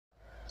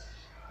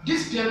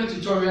This piano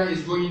tutorial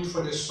is going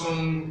for the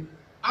song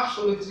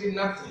Absolutely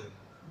Nothing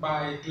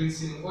by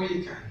Dunsin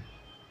Oyekan,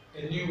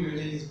 a new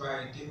release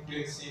by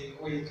Dunsin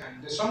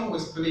Oyekan. The song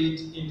was played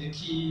in the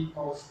key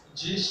of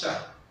G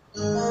sharp.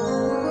 You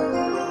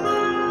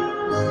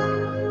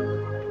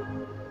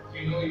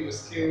know your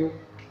scale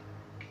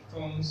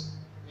tones.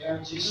 We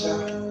have G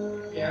sharp,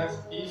 we have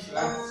E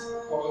flat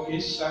or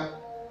A sharp,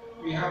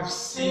 we have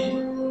C,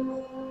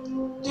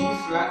 D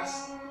flat,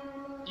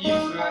 E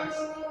flat,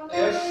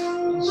 F,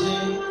 G,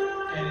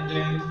 and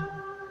then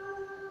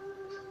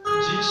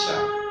G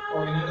sharp,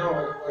 or in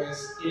other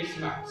words, A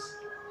flat.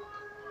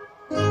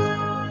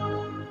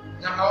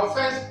 Now I'll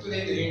first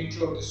play the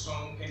intro of the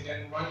song and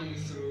then run you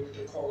through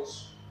the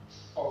chords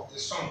of the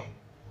song.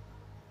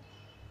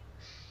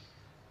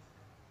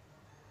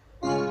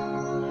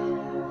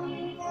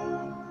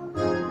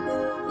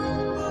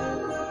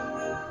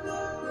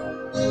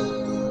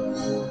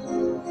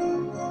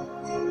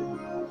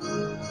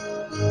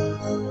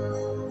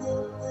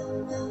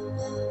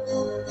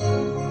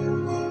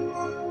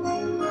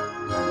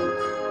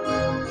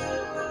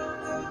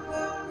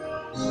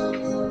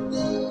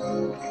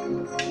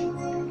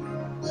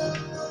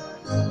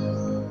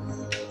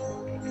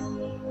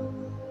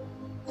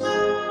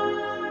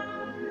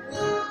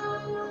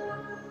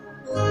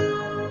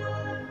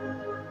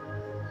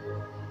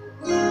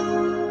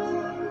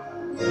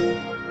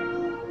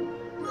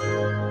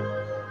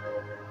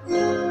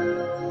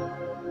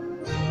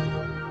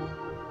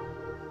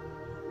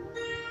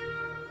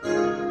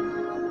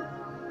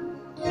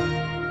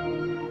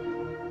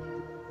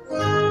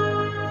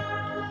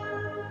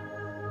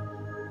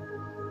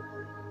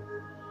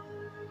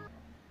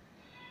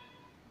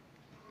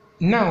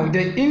 Now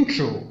the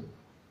intro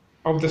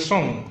of the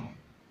song.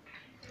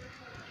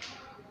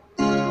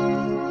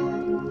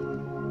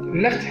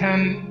 Left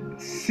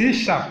hand C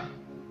sharp,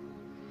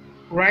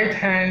 right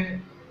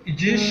hand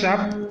G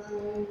sharp,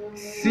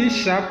 C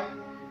sharp,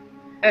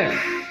 F.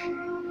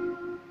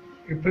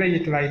 You play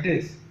it like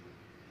this.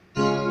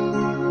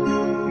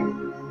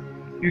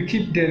 You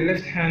keep the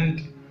left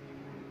hand,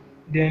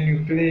 then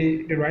you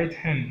play the right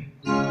hand.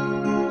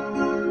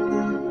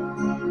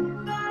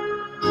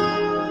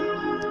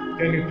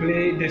 Then you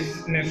play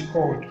this next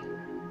chord.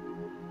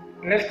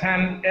 Left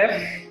hand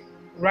F,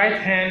 right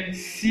hand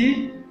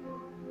C,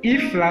 E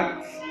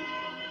flat,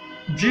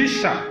 G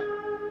sharp.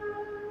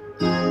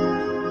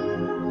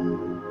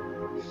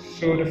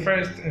 So the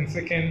first and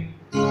second,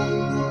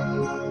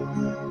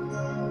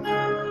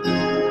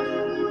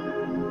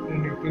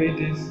 then you play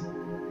this.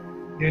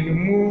 Then you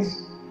move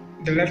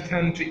the left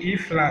hand to E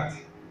flat.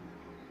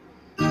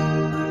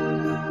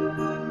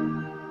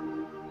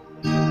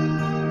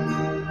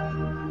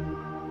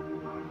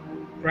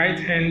 Right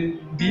hand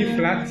B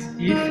flat,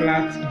 E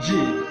flat, G.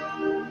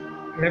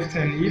 Left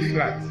hand E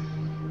flat.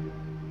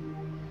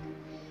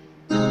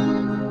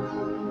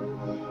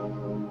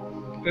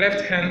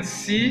 Left hand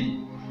C,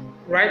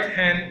 right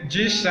hand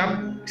G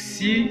sharp,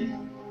 C,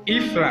 E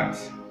flat.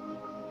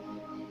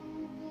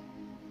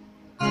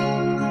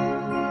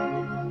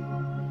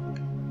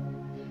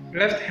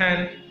 Left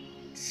hand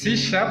C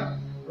sharp,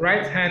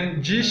 right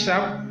hand G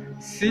sharp,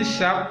 C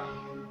sharp,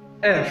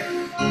 F.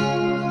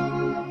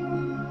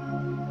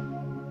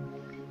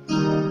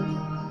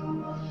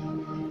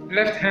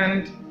 Left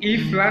hand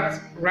E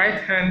flat, right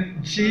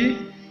hand G,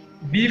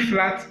 B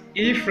flat,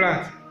 E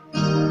flat.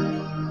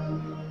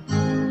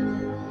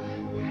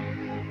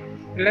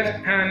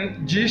 Left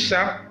hand G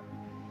sharp,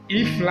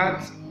 E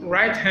flat,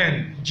 right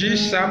hand G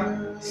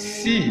sharp,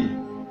 C.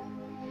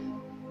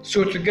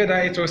 So together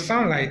it will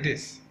sound like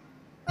this.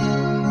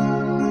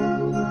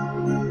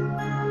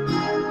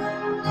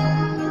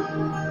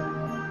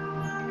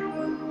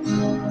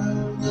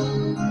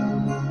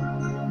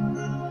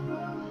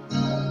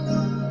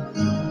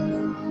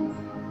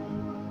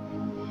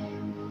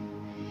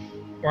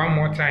 One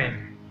more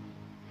time.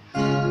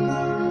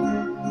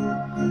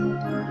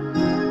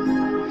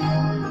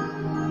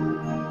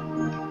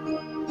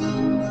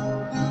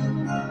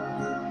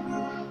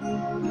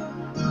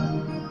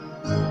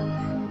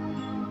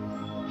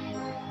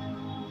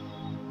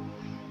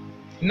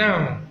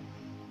 Now,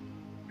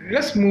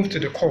 let's move to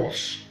the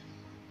chords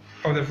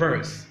of the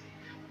verse.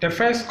 The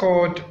first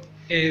chord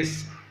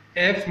is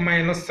F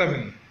minor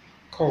 7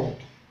 chord.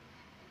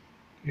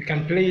 You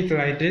can play it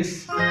like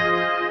this,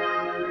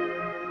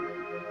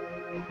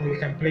 or you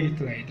can play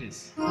it like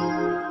this.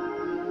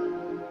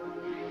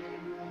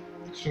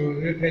 So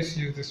let's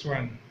use this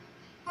one.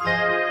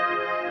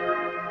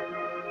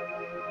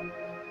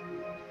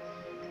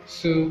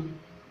 So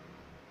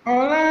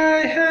all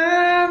I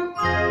have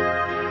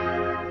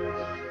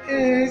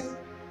is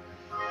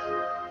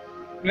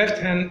left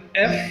hand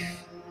F,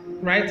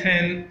 right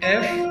hand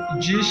F,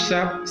 G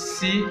sharp,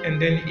 C,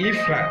 and then E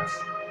flat.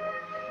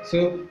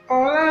 So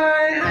all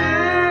I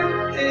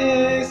have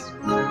is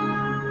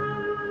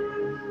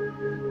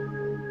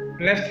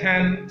left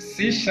hand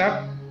C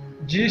sharp,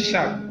 G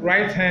sharp,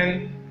 right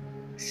hand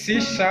C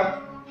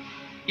sharp,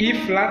 E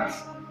flat,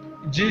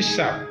 G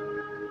sharp.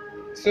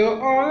 So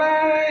all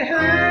I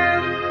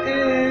have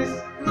is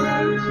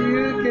what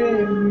you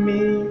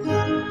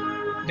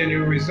then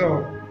you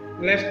resolve.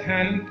 Left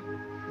hand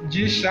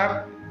G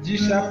sharp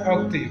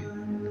octave.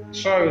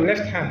 Sorry,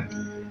 left hand.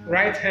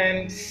 Right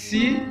hand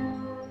C,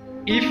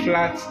 E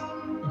flat,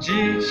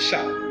 G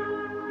sharp.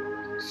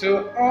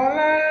 So all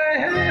I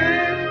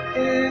have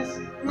is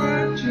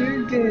what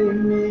you gave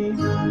me.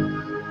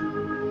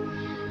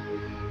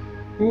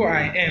 Who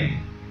I am.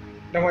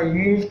 Then we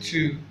move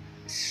to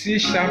C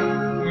sharp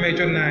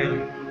major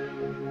 9.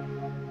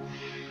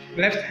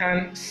 Left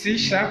hand C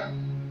sharp,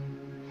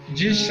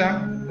 G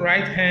sharp,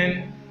 right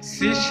hand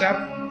C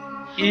sharp,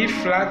 E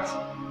flat,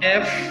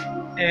 F,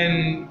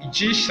 and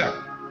G sharp.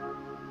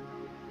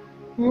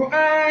 Who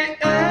I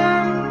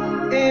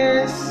am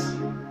is,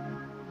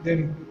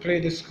 then play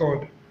this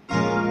chord.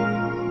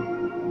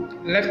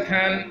 Left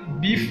hand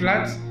B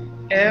flat,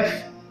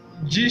 F,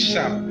 G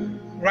sharp,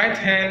 right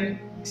hand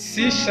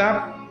C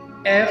sharp,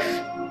 F,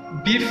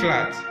 B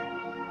flat.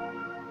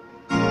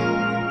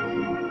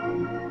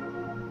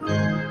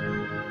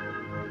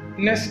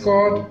 Next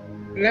chord,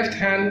 left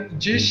hand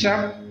G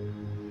sharp,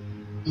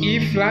 E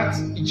flat,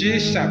 G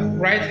sharp,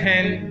 right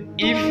hand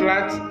E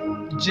flat,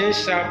 G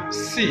sharp,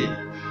 C.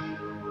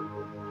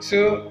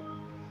 So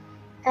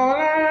all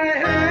I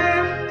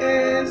have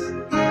is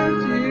what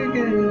you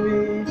gave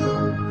me.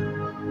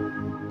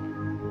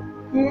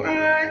 Who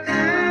I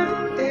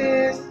am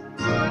is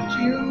what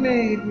you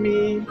made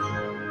me.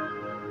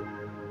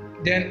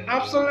 Then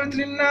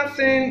absolutely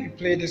nothing, you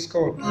play this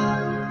chord.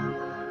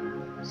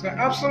 So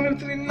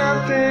absolutely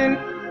nothing,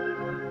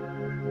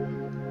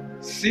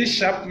 C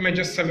sharp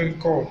major 7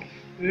 chord.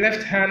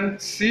 Left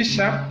hand C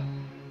sharp,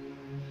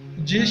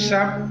 G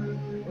sharp,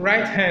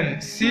 right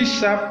hand C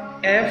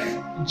sharp, F,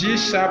 G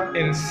sharp,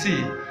 and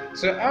C.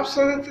 So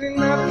absolutely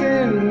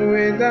nothing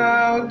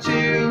without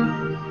you.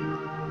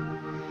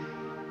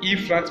 E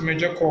flat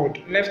major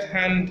chord. Left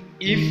hand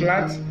E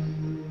flat,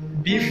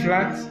 B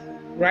flat,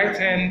 right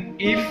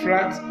hand E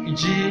flat,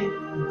 G,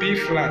 B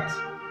flat.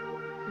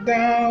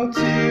 Without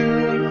you.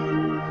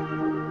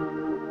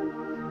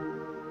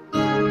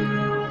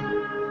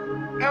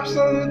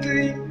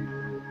 Absolutely.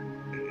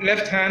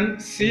 Left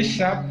hand C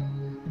sharp,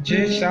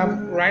 G sharp,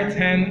 right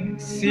hand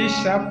C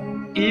sharp,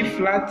 E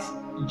flat,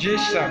 G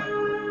sharp.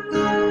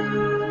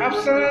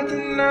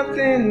 Absolutely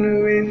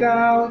nothing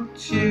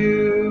without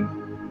you.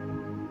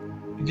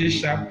 G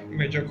sharp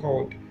major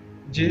chord.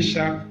 G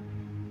sharp,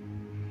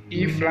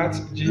 E flat,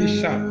 G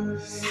sharp.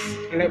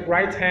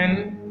 Right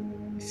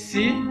hand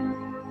C,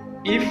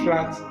 E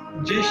flat,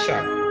 G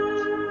sharp.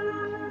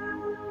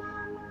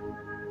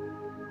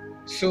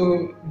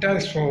 So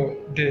that's for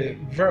the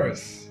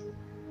verse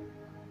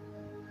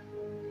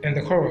and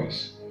the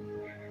chorus.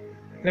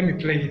 Let me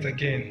play it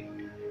again.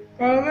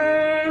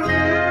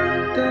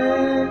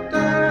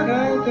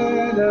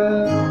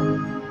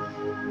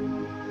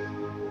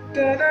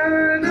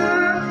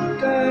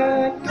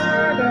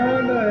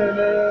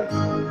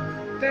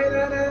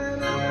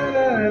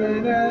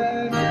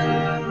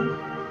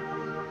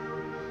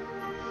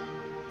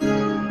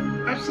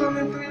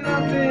 Absolutely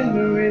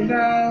nothing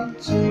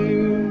without you.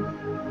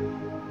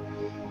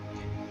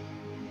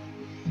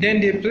 Then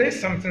they play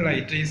something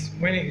like this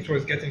when it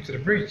was getting to the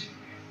bridge.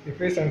 They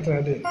play something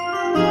like this.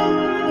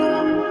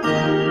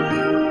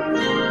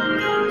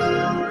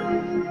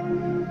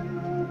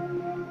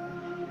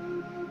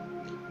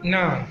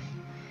 Now,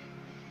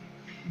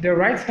 the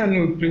right hand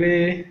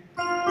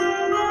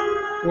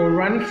will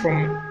run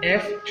from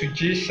F to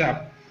G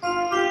sharp.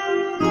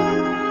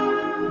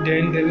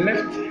 Then the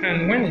left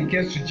hand, when it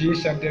gets to G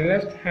sharp, the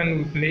left hand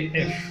will play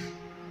F.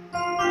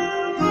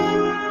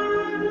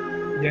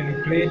 Then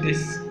you play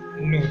this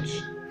note.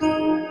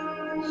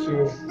 So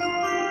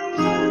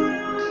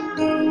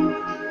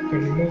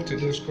when you move to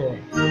this chord,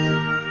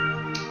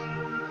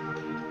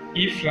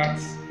 E flat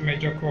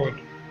major chord,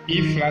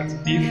 E flat,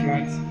 B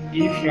flat,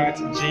 E flat,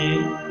 G,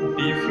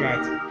 B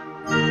flat.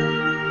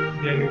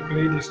 Then you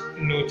play this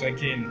note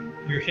again.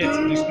 You hit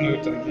this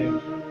note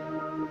again.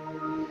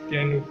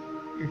 Then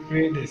you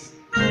play this.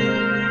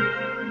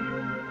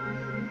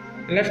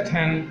 Left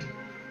hand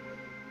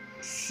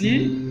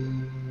C,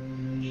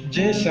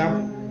 G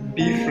sharp,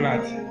 B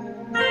flat.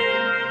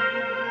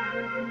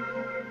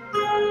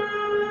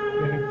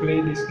 When you play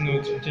this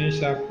note, G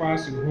sharp,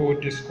 first you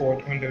hold this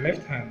chord on the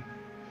left hand.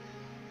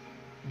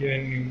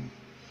 Then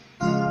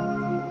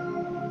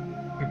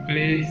you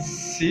play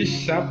C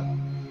sharp,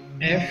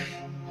 F,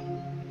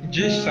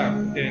 G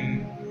sharp,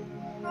 then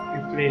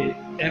you play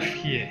F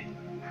here.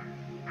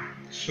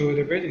 So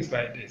the bridge is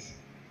like this.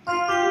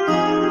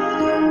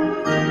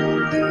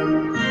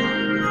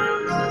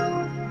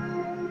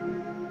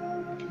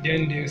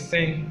 Then they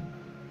sing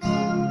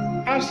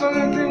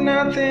absolutely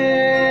nothing,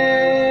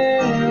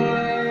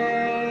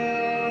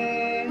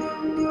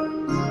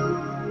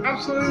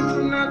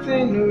 absolutely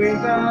nothing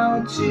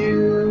without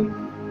you.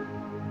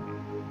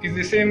 It's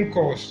the same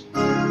chorus.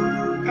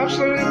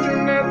 Absolutely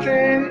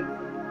nothing.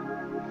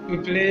 We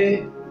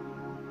play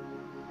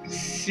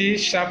C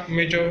sharp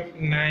major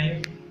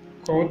 9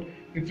 chord.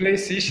 We play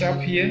C sharp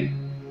here,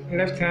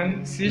 left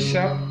hand C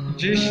sharp,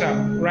 G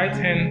sharp, right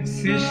hand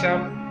C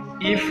sharp,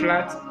 E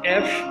flat,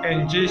 F,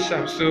 and G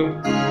sharp. So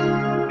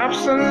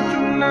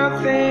absolutely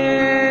nothing.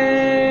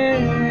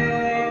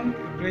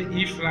 Play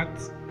E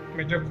flat,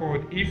 major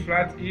chord, E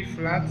flat, E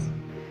flat,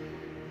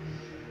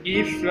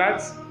 E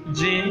flat,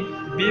 G,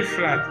 B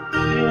flat.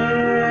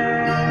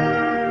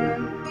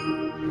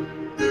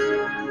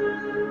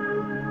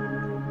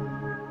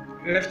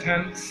 Left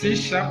hand C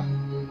sharp,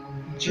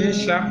 G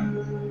sharp,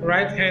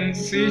 right hand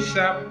C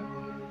sharp,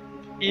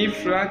 E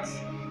flat,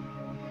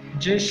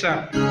 G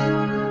sharp.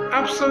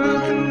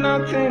 Absolutely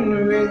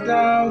nothing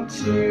without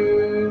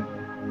you.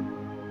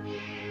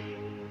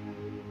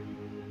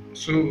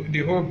 So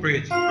the whole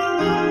bridge.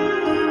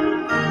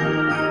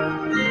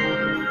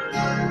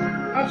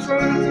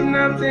 Absolutely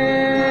nothing.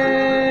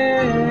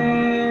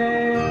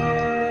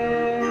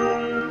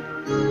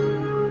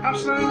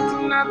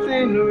 Absolutely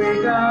nothing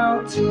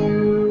without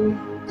you.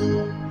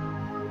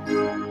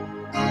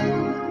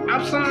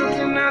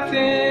 Absolutely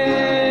nothing.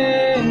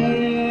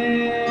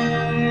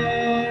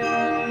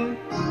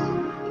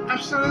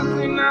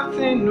 Absolutely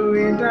nothing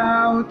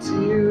without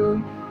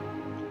you.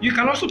 You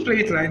can also play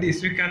it like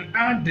this. You can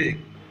add the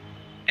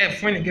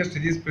F when it gets to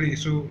this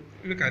place. So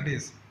look at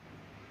this.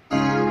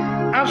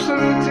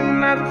 Absolutely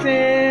nothing.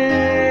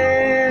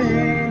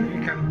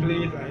 You can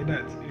play it like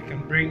that. You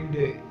can bring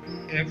the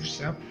F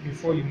sharp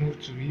before you move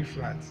to E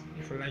flat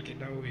if you like it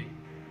that way.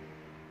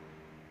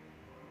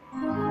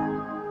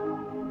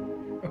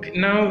 Okay,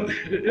 now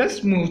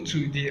let's move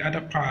to the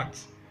other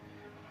part.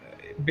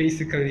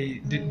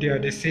 Basically, they are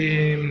the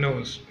same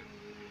notes.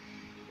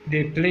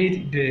 They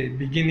played the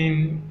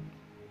beginning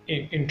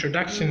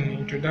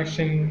introduction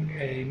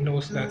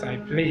notes that I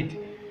played,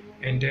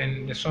 and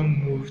then the song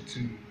moved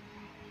to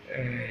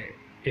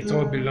It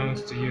All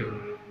Belongs to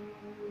You.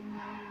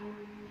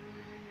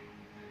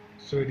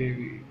 So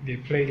they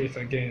played it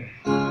again.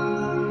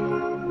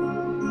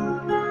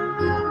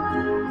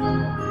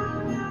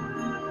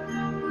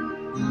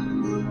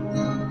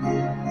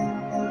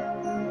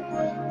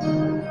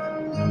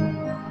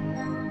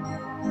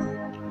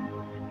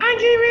 I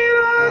give it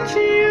all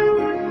to you.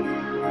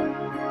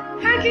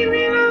 I give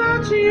it all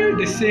to you.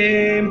 The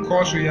same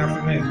chords we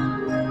have learned.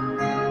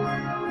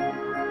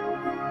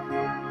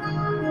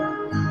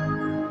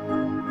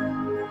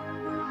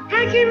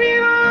 I give it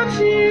all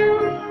to you.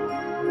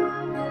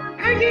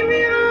 I give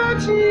it all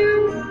to you.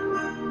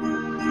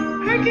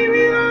 I give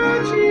it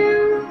all to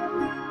you.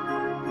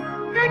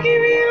 I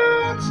give it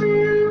all to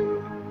you.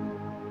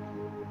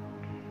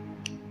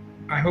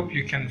 I hope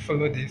you can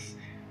follow this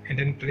and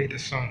then play the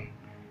song.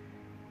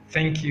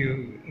 Thank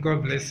you.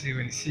 God bless you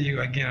and see you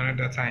again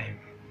another time.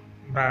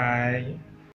 Bye.